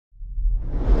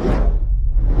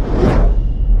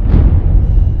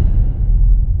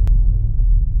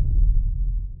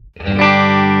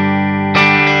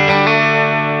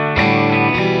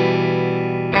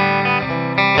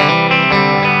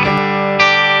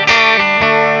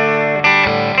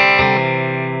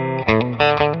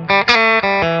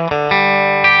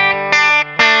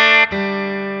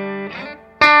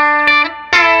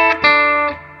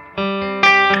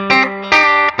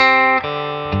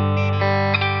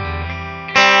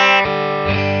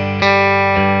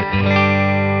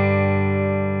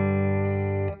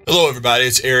Hello everybody,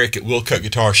 it's Eric at Will Cut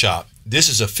Guitar Shop. This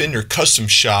is a Fender Custom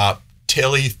Shop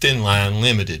TELE Thinline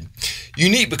Limited.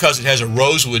 Unique because it has a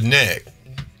rosewood neck.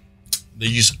 They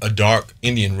use a dark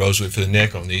Indian rosewood for the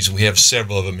neck on these, and we have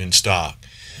several of them in stock.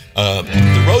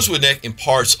 The rosewood neck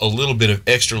imparts a little bit of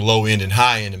extra low end and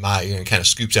high end in my ear and kind of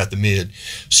scoops out the mid.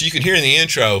 So you can hear in the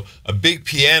intro a big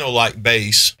piano-like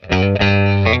bass.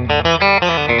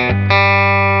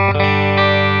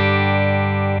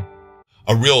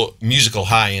 A real musical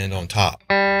high end on top.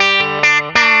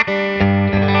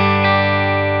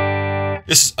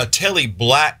 This is a TELE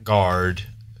Blackguard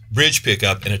bridge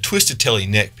pickup and a twisted TELE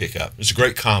neck pickup. It's a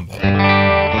great combo.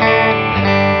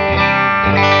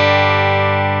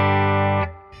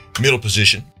 Middle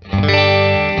position.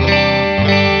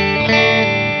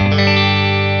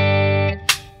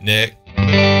 Neck.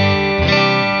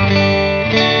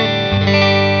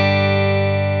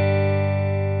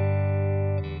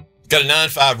 Got a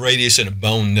 9.5 radius and a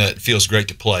bone nut. It feels great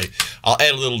to play. I'll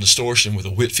add a little distortion with a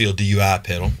Whitfield DUI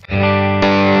pedal.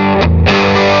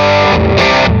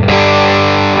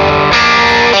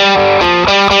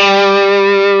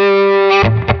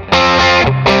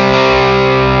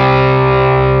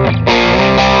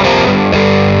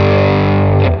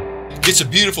 Gets a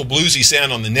beautiful bluesy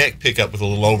sound on the neck pickup with a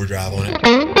little overdrive on it.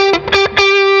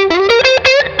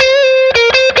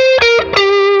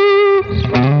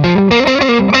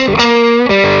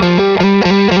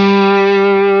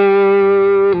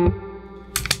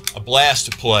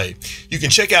 Blast to play. You can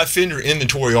check out Fender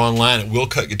inventory online at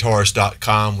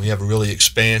willcutguitars.com. We have a really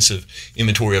expansive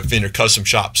inventory of Fender custom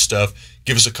shop stuff.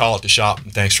 Give us a call at the shop,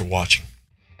 and thanks for watching.